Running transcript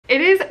It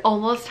is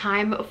almost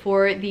time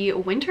for the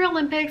Winter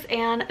Olympics,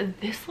 and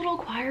this little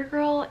choir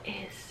girl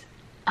is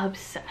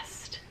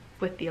obsessed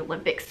with the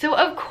Olympics. So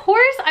of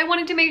course I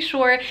wanted to make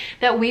sure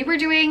that we were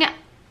doing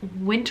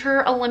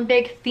Winter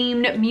Olympic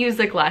themed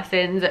music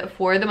lessons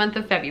for the month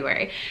of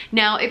February.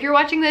 Now, if you're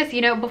watching this, you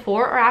know,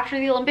 before or after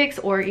the Olympics,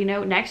 or, you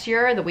know, next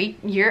year or the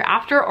year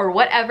after or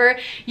whatever,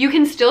 you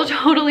can still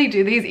totally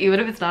do these even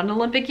if it's not an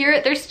Olympic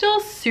year. They're still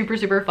super,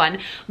 super fun,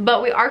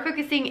 but we are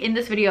focusing in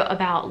this video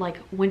about like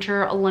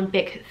Winter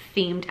Olympic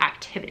themed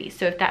activities.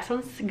 So if that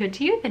sounds good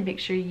to you, then make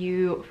sure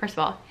you, first of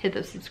all, hit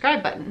the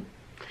subscribe button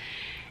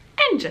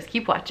and just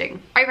keep watching. All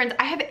right, friends,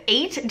 I have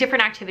 8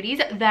 different activities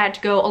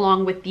that go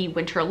along with the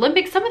Winter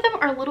Olympics. Some of them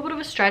are a little bit of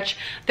a stretch.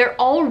 They're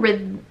all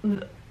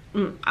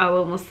I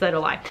almost said a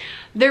lie.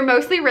 They're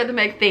mostly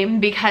rhythmic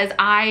themed because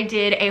I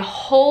did a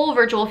whole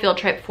virtual field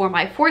trip for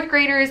my 4th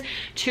graders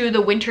to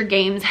the Winter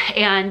Games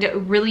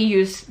and really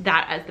used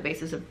that as the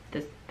basis of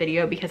this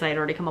video because I had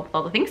already come up with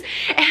all the things.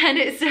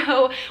 And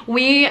so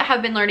we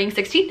have been learning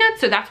 16th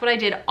notes. So that's what I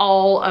did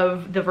all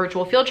of the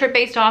virtual field trip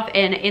based off.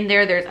 And in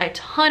there's a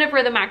ton of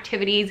rhythm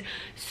activities,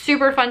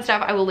 super fun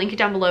stuff. I will link it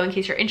down below in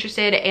case you're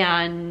interested.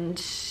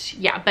 And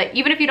yeah, but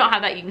even if you don't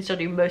have that, you can still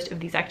do most of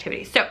these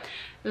activities. So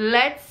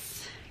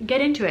let's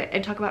get into it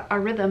and talk about our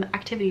rhythm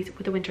activities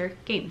with the Winter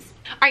Games.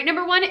 All right,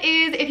 number 1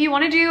 is if you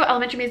want to do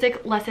elementary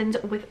music lessons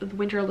with the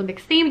Winter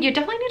Olympics theme, you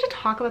definitely need to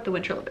talk about the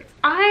Winter Olympics.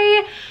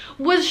 I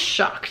was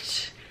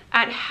shocked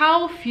at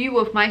how few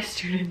of my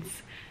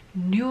students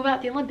knew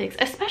about the Olympics,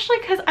 especially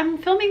because I'm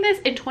filming this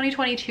in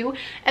 2022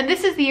 and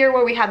this is the year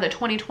where we had the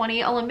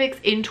 2020 Olympics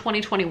in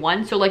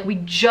 2021. So like we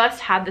just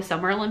had the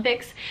Summer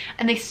Olympics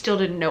and they still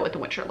didn't know what the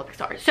Winter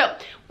Olympics are. So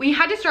we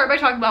had to start by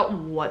talking about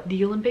what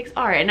the Olympics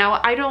are. And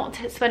now I don't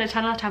spend a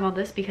ton of time on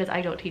this because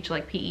I don't teach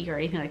like PE or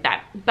anything like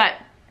that, but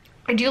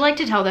I do like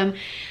to tell them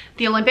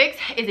the Olympics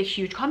is a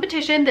huge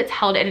competition that's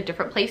held at a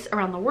different place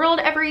around the world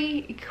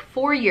every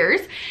 4 years,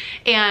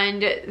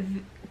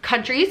 and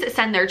countries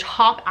send their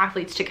top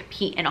athletes to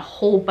compete in a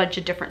whole bunch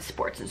of different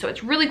sports. And so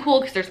it's really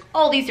cool because there's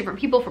all these different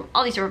people from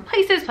all these different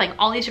places playing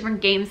all these different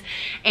games,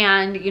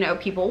 and you know,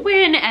 people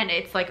win and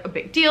it's like a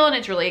big deal and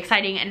it's really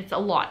exciting and it's a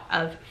lot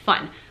of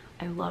fun.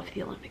 I love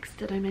the Olympics.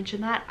 Did I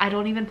mention that? I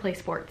don't even play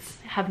sports,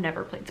 have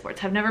never played sports,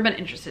 have never been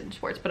interested in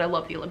sports, but I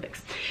love the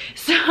Olympics.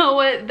 So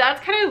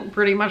that's kind of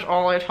pretty much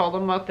all I tell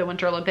them about the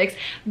Winter Olympics.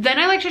 Then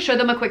I like to show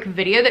them a quick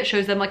video that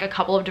shows them like a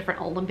couple of different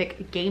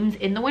Olympic games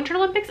in the Winter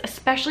Olympics,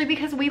 especially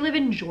because we live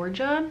in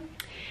Georgia.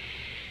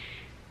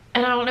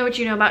 And I don't know what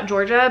you know about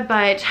Georgia,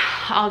 but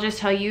I'll just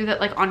tell you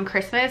that like on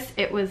Christmas,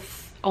 it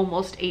was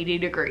almost 80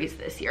 degrees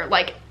this year.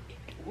 Like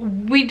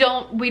we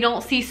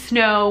don't see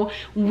snow,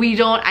 we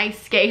don't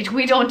ice skate,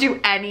 we don't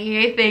do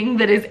anything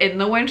that is in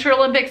the Winter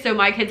Olympics. So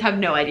my kids have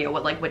no idea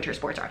what like winter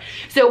sports are.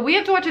 So we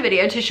have to watch a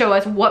video to show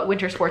us what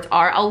winter sports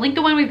are. I'll link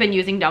the one we've been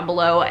using down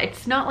below.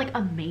 It's not like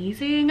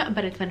amazing,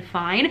 but it's been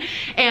fine.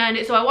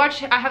 And so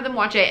I have them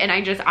watch it and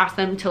I just ask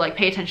them to like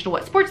pay attention to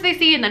what sports they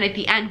see, and then at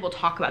the end we'll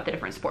talk about the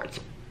different sports.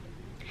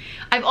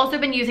 I've also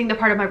been using the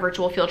part of my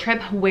virtual field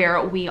trip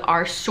where we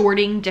are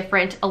sorting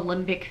different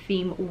Olympic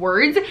theme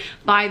words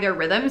by their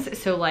rhythms.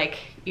 So like,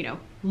 you know,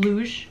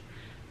 luge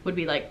would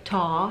be like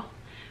ta,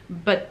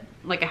 but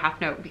like a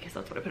half note because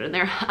that's what I put in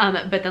there.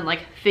 But then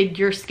like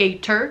figure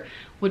skater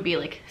would be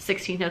like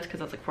 16 notes because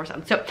that's like 4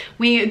 sounds. So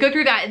we go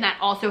through that and that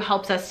also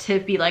helps us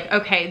to be like,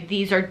 okay,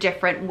 these are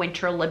different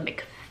Winter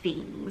Olympic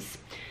themes.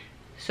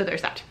 So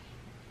there's that.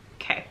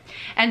 Okay,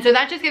 and so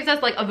that just gives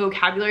us like a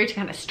vocabulary to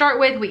kind of start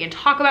with. We can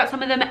talk about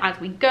some of them as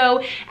we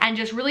go and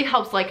just really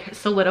helps like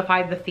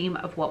solidify the theme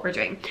of what we're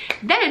doing.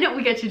 Then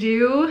we get to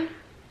do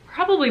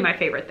probably my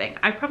favorite thing.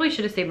 I probably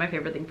should have saved my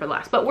favorite thing for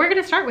last, but we're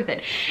gonna start with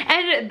it.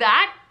 And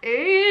that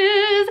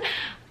is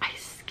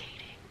ice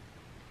skating.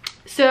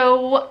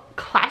 So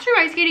classroom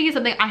ice skating is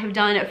something I have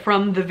done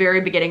from the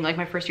very beginning, like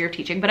my first year of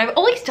teaching, but I've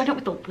always done it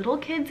with the little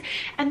kids.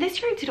 And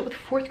this year I did it with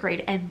 4th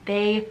grade and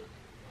they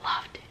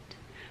loved it.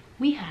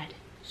 We had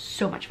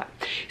so much fun.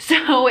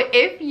 So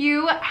if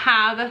you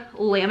have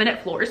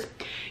laminate floors,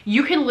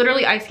 you can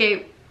literally ice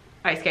skate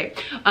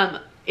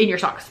in your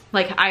socks.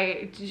 Like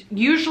I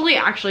usually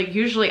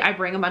I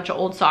bring a bunch of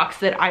old socks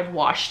that I've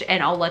washed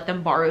and I'll let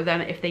them borrow them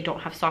if they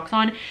don't have socks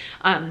on.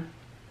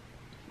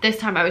 This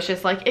time I was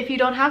just like, if you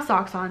don't have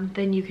socks on,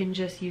 then you can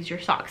just use your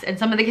socks. And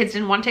some of the kids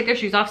didn't want to take their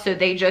shoes off, so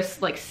they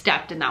just like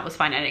stepped and that was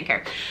fine. I didn't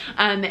care.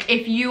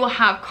 If you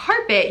have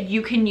carpet,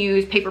 you can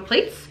use paper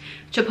plates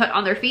to put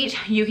on their feet.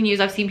 You can use,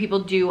 I've seen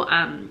people do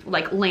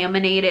like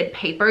laminated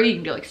paper. You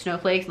can do like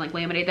snowflakes and like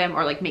laminate them,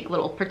 or like make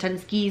little pretend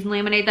skis and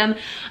laminate them.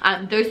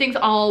 Those things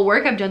all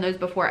work. I've done those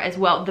before as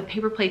well. The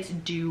paper plates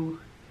do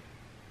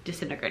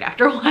disintegrate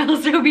after a while,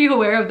 so be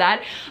aware of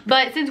that.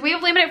 But since we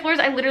have laminate floors,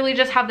 I literally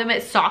just have them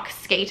at sock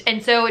skate.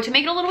 And so to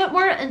make it a little bit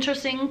more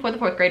interesting for the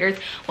 4th graders,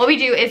 what we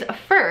do is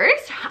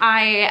first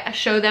I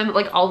show them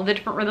like all of the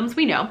different rhythms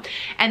we know,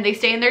 and they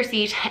stay in their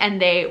seat and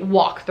they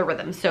walk the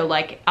rhythms. So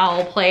like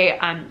I'll play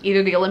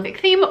either the Olympic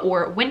theme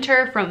or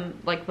winter from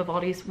like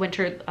Vivaldi's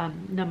Winter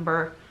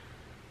number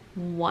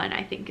one,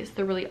 I think, is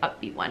the really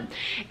upbeat one.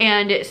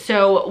 And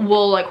so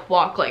we'll like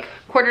walk like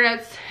quarter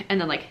notes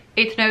and then like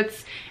eighth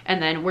notes,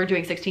 and then we're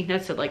doing 16th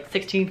notes, so like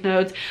 16th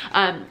notes,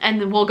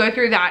 and then we'll go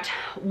through that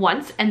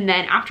once, and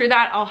then after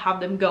that I'll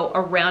have them go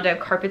around. I have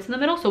carpets in the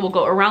middle, so we'll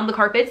go around the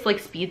carpets like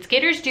speed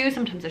skaters do.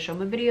 Sometimes I show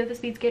them a video of the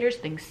speed skaters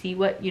so they can see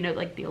what, you know,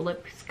 like the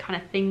Olympics kind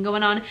of thing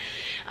going on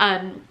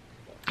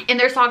in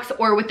their socks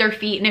or with their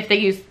feet. And if they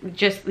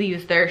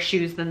use their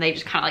shoes, then they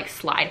just kind of like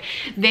slide.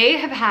 They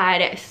have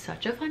had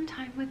such a fun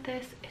time with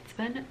this. It's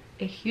been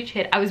a huge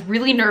hit. I was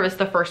really nervous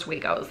the first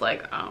week. I was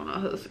like, I don't know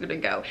how this is gonna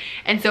go.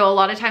 And so a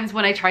lot of times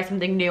when I try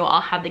something new,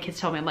 I'll have the kids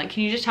tell me, I'm like,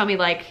 can you just tell me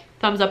like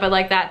thumbs up, I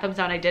like that, thumbs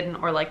down, I didn't,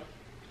 or like,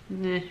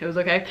 it was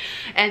okay.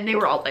 And they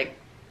were all like,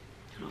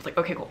 I was like,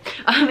 okay, cool.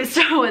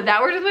 So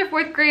that worked with my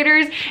 4th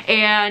graders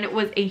and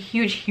was a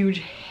huge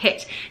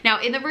hit. Now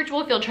in the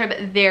virtual field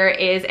trip, there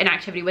is an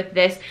activity with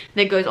this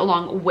that goes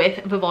along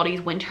with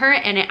Vivaldi's Winter,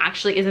 and it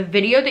actually is a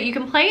video that you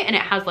can play, and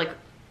it has like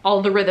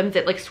all the rhythms.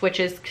 It like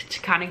switches to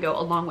kind of go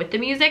along with the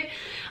music.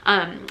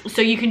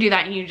 So you can do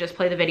that and you just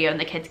play the video and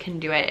the kids can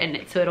do it.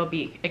 And so it'll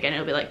be, again,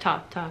 it'll be like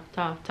ta, ta,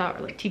 ta, ta, or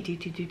like t, t,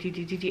 t, t, t,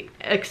 t, t, t,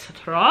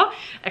 etc,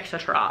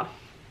 etc.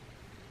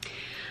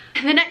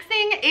 The next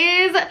thing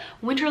is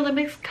Winter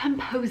Olympics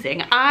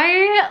composing.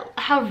 I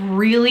have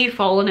really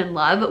fallen in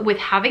love with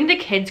having the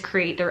kids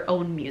create their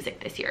own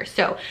music this year.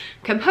 So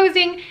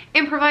composing,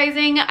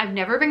 improvising, I've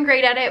never been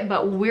great at it,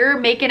 but we're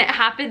making it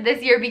happen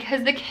this year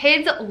because the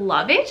kids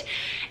love it.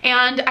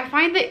 And I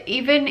find that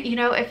even, you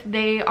know, if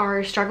they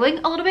are struggling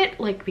a little bit,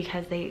 like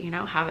because they, you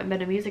know, haven't been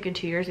to music in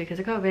 2 years because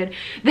of COVID,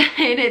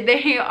 then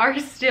they are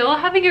still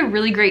having a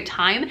really great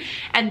time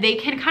and they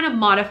can kind of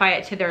modify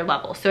it to their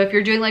level. So if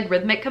you're doing like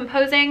rhythmic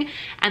composing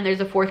and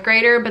there's a 4th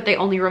grader, but they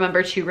only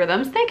remember 2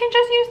 rhythms, they can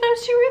just use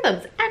those 2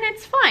 rhythms and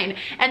it's fine.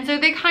 And so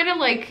they kind of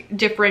like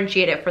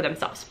differentiate it for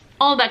themselves.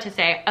 All that to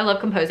say, I love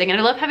composing and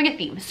I love having a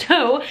theme.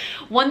 So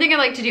one thing I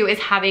like to do is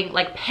having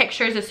like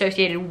pictures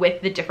associated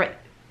with the different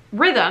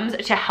rhythms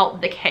to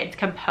help the kids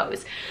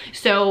compose.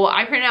 So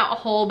I printed out a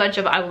whole bunch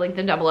of, I will link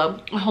them down below,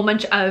 a whole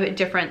bunch of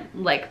different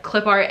like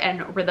clip art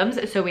and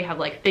rhythms. So we have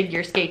like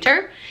figure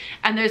skater,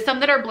 and there's some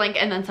that are blank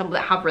and then some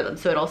that have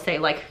rhythms. So it'll say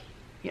like,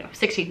 you know,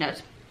 16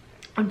 notes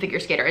on figure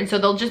skater, and so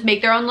they'll just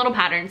make their own little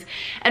patterns.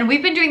 And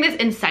we've been doing this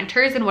in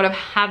centers, and what I've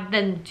had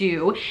them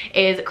do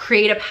is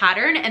create a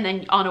pattern and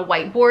then on a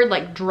whiteboard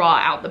like draw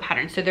out the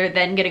pattern. So they're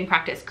then getting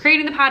practice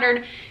creating the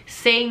pattern,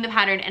 saying the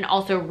pattern, and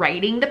also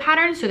writing the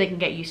pattern so they can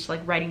get used to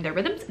like writing their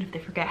rhythms. And if they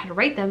forget how to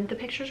write them, the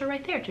pictures are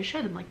right there to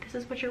show them like, this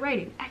is what you're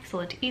writing.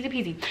 Excellent, easy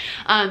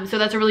peasy. So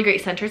that's a really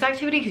great centers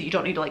activity because you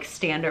don't need to like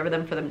stand over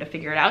them for them to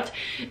figure it out.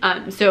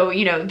 So,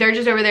 you know, they're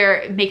just over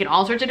there making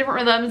all sorts of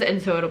different rhythms,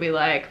 and so it'll be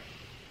like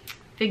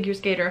figure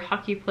skater,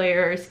 hockey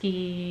player,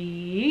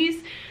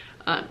 skis,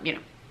 you know,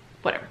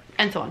 whatever,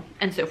 and so on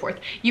and so forth.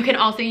 You can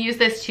also use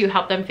this to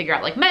help them figure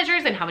out like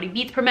measures and how many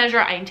beats per measure.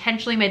 I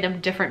intentionally made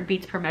them different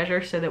beats per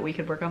measure so that we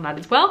could work on that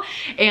as well.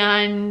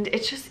 And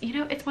it's just, you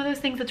know, it's one of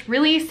those things that's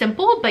really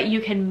simple, but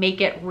you can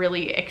make it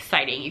really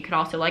exciting. You can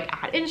also like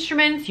add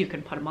instruments, you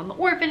can put them on the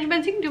Orff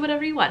instruments, you can do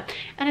whatever you want,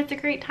 and it's a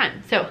great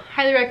time. So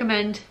highly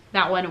recommend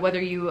that one,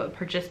 whether you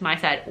purchase my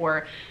set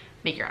or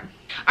make your own.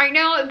 All right,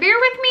 now bear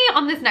with me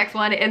on this next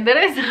one, and that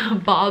is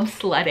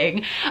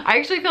bobsledding. I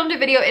actually filmed a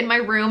video in my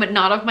room,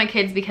 not of my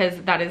kids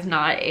because that is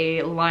not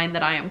a line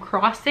that I am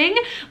crossing,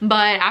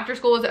 but after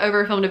school was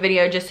over, filmed a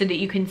video just so that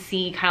you can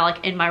see kind of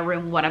like in my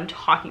room what I'm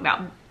talking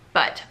about.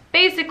 But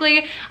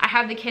basically, I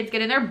have the kids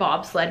get in their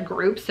bobsled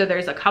group. So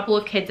there's a couple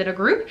of kids in a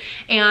group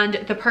and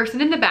the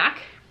person in the back,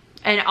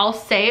 and I'll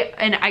say,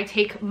 and I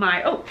take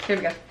my, oh, here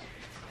we go.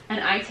 And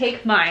I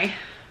take my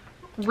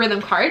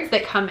rhythm cards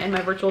that come in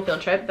my virtual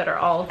field trip that are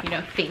all, you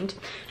know, themed,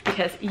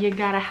 because you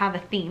gotta have a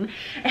theme.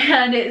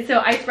 And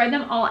so I spread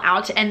them all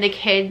out, and the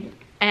kid,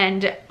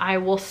 and I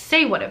will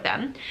say one of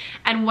them,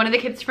 and one of the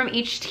kids from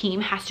each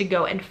team has to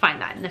go and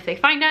find that. And if they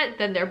find it,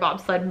 then their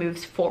bobsled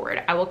moves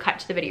forward. I will cut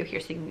to the video here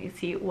so you can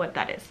see what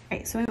that is. All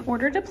right, so in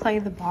order to play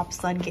the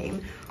bobsled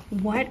game,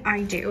 what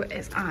I do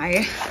is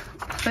I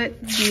put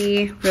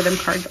the rhythm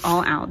cards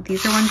all out.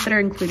 These are ones that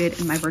are included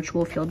in my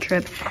virtual field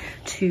trip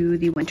to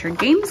the Winter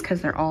Games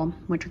because they're all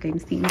Winter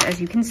Games themed, as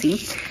you can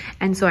see.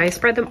 And so I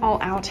spread them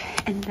all out,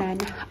 and then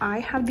I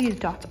have these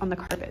dots on the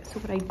carpet.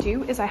 So what I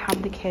do is I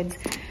have the kids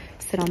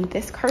sit on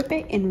this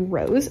carpet in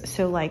rows.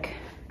 So like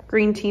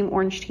green team,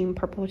 orange team,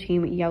 purple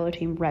team, yellow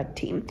team, red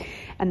team,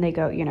 and they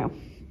go, you know,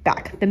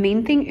 back. The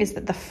main thing is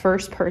that the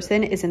first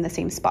person is in the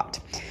same spot.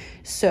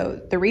 So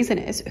the reason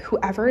is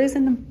whoever is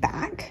in the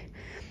back,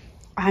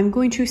 I'm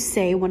going to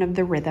say one of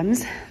the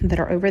rhythms that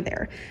are over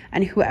there,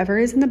 and whoever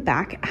is in the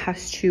back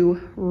has to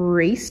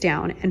race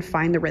down and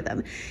find the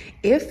rhythm.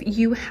 If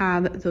you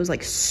have those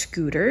like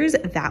scooters,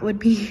 that would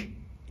be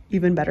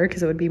even better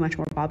because it would be much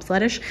more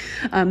bobsledish.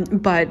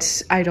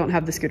 But I don't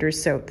have the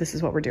scooters, so this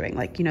is what we're doing.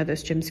 Like, you know,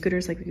 those gym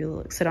scooters, like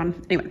you sit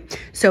on. Anyway,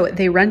 so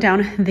they run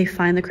down, they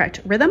find the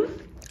correct rhythm,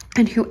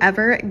 and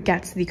whoever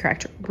gets the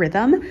correct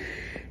rhythm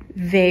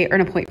they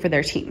earn a point for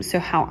their team. So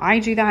how I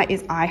do that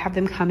is I have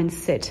them come and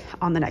sit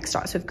on the next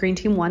dot. So if green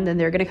team won, then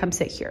they're gonna come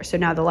sit here. So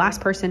now the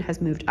last person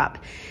has moved up.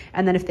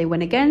 And then if they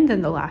win again,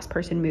 then the last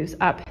person moves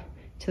up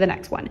to the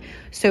next one.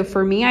 So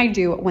for me, I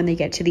do when they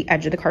get to the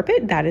edge of the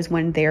carpet, that is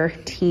when their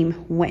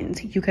team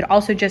wins. You could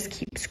also just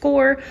keep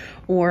score,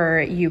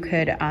 or you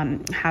could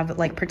have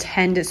like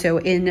pretend. So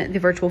in the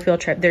virtual field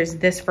trip, there's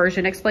this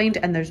version explained,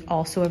 and there's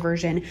also a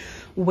version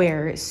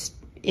where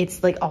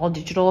it's like all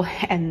digital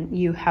and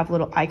you have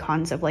little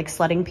icons of like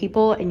sledding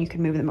people and you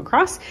can move them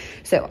across.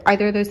 So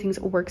either of those things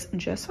works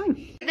just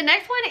fine. The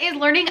next one is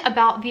learning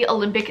about the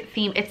Olympic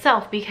theme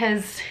itself,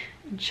 because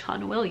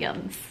John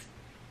Williams,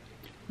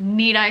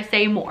 need I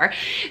say more?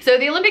 So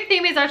the Olympic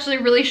theme is actually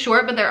really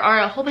short, but there are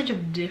a whole bunch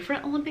of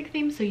different Olympic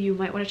themes, so you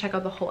might want to check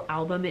out the whole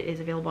album. It is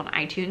available on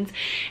iTunes,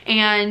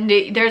 and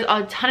there's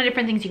a ton of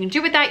different things you can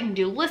do with that. You can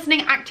do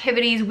listening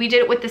activities. We did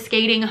it with the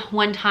skating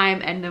one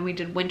time, and then we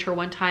did winter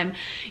one time.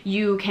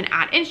 You can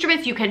add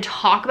instruments. You can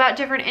talk about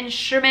different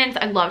instruments.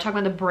 I love talking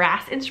about the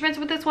brass instruments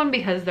with this one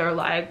because they're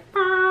like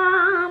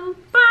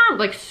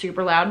like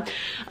super loud,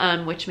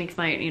 which makes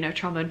my, you know,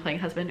 trombone playing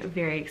husband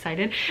very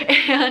excited.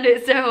 And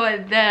so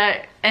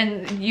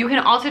and you can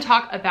also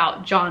talk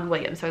about John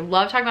Williams. So I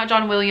love talking about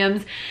John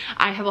Williams.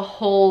 I have a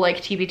whole like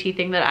TBT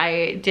thing that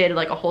I did,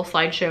 like a whole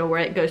slideshow where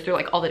it goes through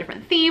like all the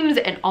different themes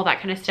and all that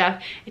kind of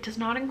stuff. It does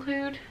not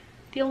include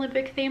the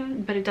Olympic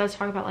theme, but it does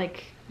talk about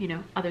like, you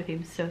know, other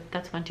themes. So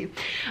that's fun too.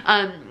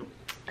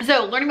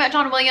 So learning about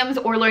John Williams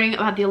or learning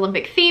about the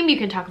Olympic theme, you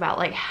can talk about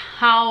like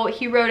how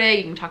he wrote it.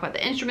 You can talk about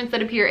the instruments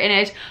that appear in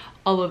it,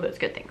 all of those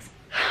good things.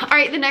 All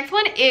right, the next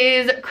one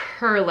is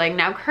curling.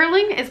 Now,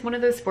 curling is one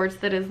of those sports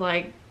that is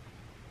like,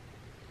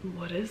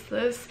 what is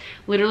this?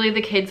 Literally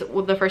the kids,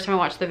 well, the first time I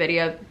watched the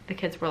video, the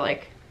kids were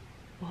like,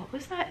 what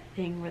was that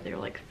thing where they're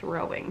like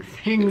throwing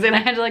things? And I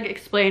had to like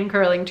explain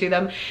curling to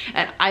them.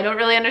 And I don't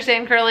really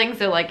understand curling,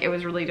 so like it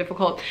was really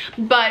difficult.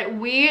 But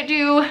we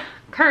do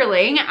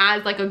curling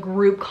as like a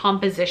group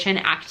composition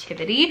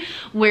activity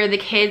where the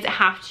kids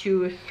have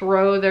to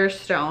throw their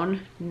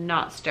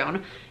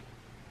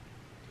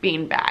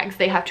bean bags.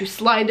 They have to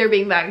slide their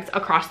bean bags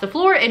across the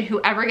floor, and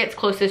whoever gets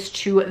closest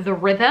to the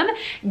rhythm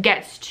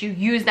gets to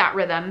use that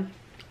rhythm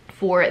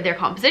for their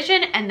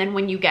composition. And then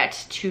when you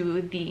get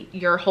to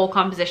your whole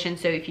composition,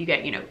 so if you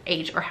get, you know,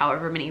 8 or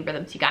however many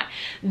rhythms you got,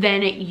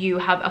 then you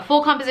have a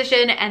full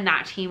composition and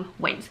that team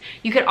wins.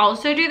 You could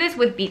also do this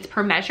with beats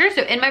per measure.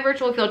 So in my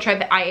virtual field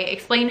trip, I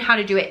explain how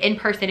to do it in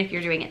person if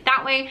you're doing it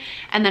that way.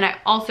 And then I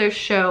also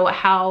show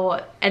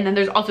how, and then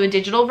there's also a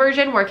digital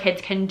version where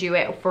kids can do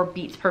it for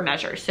beats per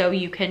measure. So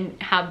you can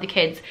have the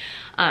kids,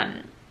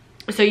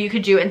 so you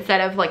could do, instead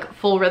of like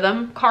full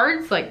rhythm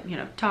cards, like, you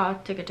know, ta,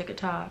 ticka, ticka,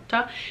 ta,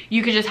 ta,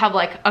 you could just have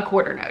like a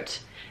quarter note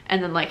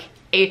and then like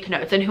 8th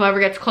notes, and whoever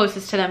gets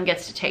closest to them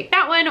gets to take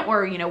that one,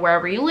 or, you know,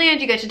 wherever you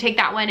land, you get to take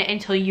that one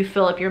until you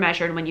fill up your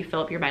measure. And when you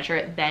fill up your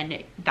measure,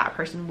 then that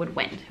person would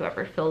win,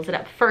 whoever fills it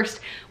up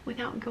first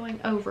without going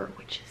over,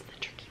 which is the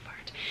tricky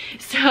part.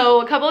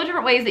 So a couple of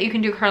different ways that you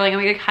can do curling.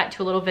 I'm going to cut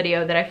to a little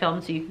video that I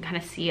filmed so you can kind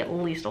of see at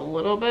least a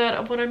little bit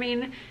of what I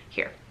mean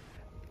here.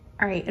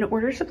 All right, in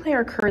order to play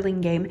our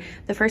curling game,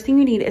 the first thing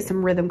you need is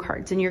some rhythm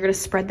cards, and you're gonna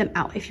spread them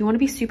out. If you wanna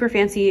be super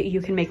fancy,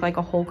 you can make like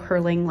a whole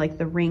curling, like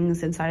the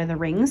rings inside of the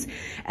rings,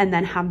 and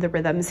then have the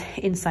rhythms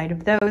inside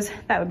of those.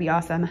 That would be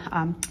awesome.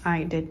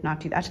 I did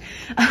not do that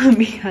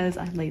because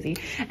I'm lazy.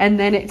 And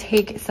then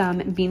take some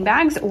bean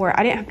bags, or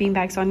I didn't have bean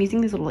bags, so I'm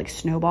using these little like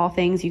snowball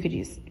things. You could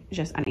use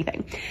just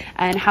anything.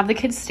 And have the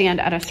kids stand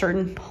at a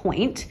certain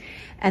point,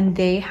 and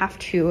they have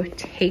to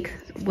take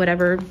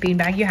whatever bean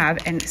bag you have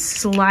and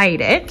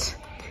slide it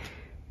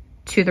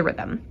to the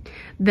rhythm.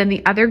 Then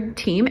the other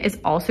team is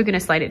also going to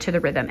slide it to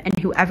the rhythm, and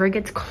whoever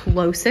gets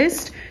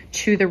closest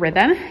to the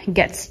rhythm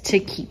gets to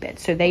keep it.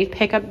 So they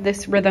pick up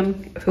this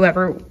rhythm,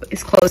 whoever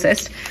is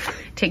closest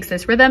takes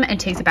this rhythm and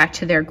takes it back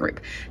to their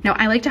group. Now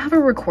I like to have a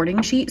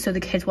recording sheet, so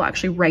the kids will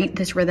actually write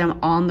this rhythm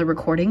on the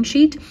recording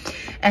sheet,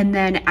 and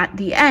then at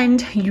the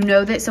end you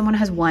know that someone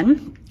has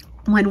won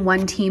when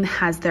one team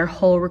has their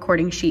whole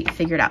recording sheet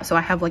figured out. So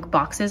I have like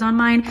boxes on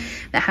mine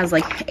that has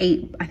like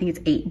 8, I think it's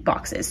 8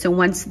 boxes. So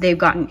once they've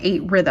gotten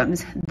 8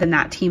 rhythms, then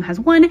that team has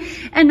won,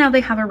 and now they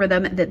have a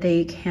rhythm that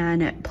they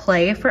can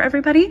play for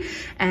everybody.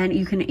 And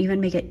you can even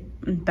make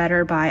it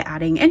better by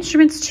adding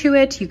instruments to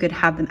it. You could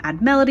have them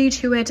add melody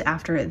to it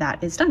after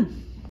that is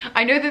done.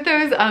 I know that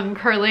those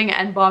curling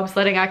and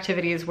bobsledding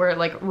activities were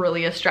like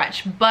really a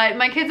stretch, but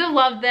my kids have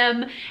loved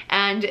them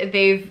and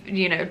they've,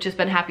 you know, just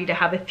been happy to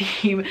have a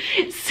theme.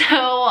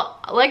 So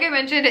like I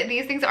mentioned,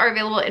 these things are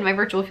available in my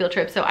virtual field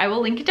trip, so I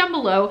will link it down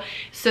below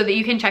so that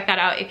you can check that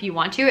out if you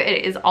want to.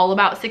 It is all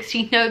about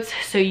 16th notes,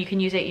 so you can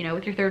use it, you know,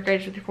 with your 3rd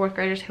graders, with your 4th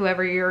graders,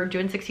 whoever you're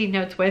doing 16th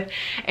notes with,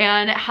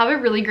 and have a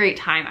really great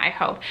time, I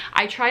hope.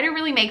 I try to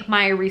really make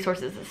my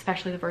resources,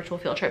 especially the virtual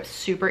field trip,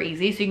 super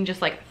easy, so you can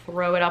just like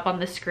throw it up on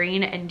the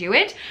screen and and do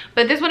it.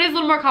 But this one is a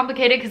little more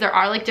complicated because there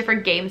are like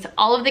different games.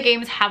 All of the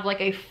games have like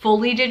a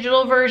fully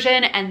digital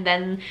version, and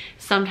then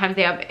sometimes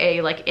they have a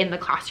like in the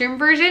classroom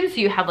version. So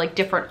you have like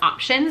different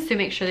options. So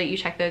make sure that you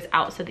check those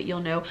out so that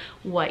you'll know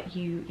what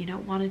you know,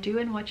 want to do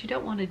and what you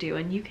don't want to do.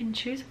 And you can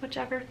choose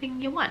whichever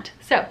thing you want.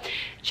 So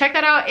check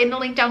that out in the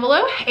link down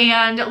below,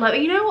 and let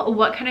me know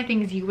what kind of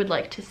things you would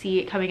like to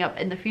see coming up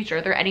in the future.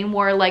 Are there any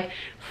more like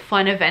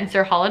fun events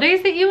or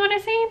holidays that you want to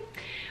see?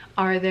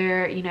 Are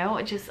there, you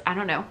know, just, I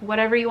don't know,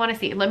 whatever you want to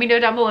see. Let me know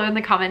down below in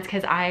the comments,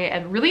 because I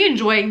am really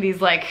enjoying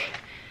these, like,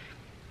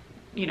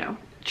 you know,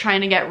 trying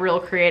to get real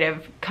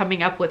creative,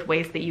 coming up with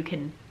ways that you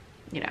can,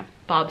 you know,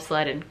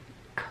 bobsled and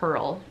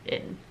curl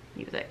in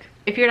music.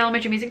 If you're an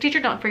elementary music teacher,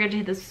 don't forget to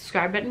hit the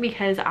subscribe button,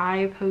 because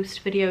I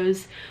post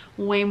videos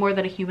way more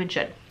than a human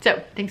should.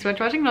 So thanks so much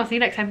for watching, and I'll see you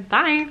next time.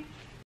 Bye.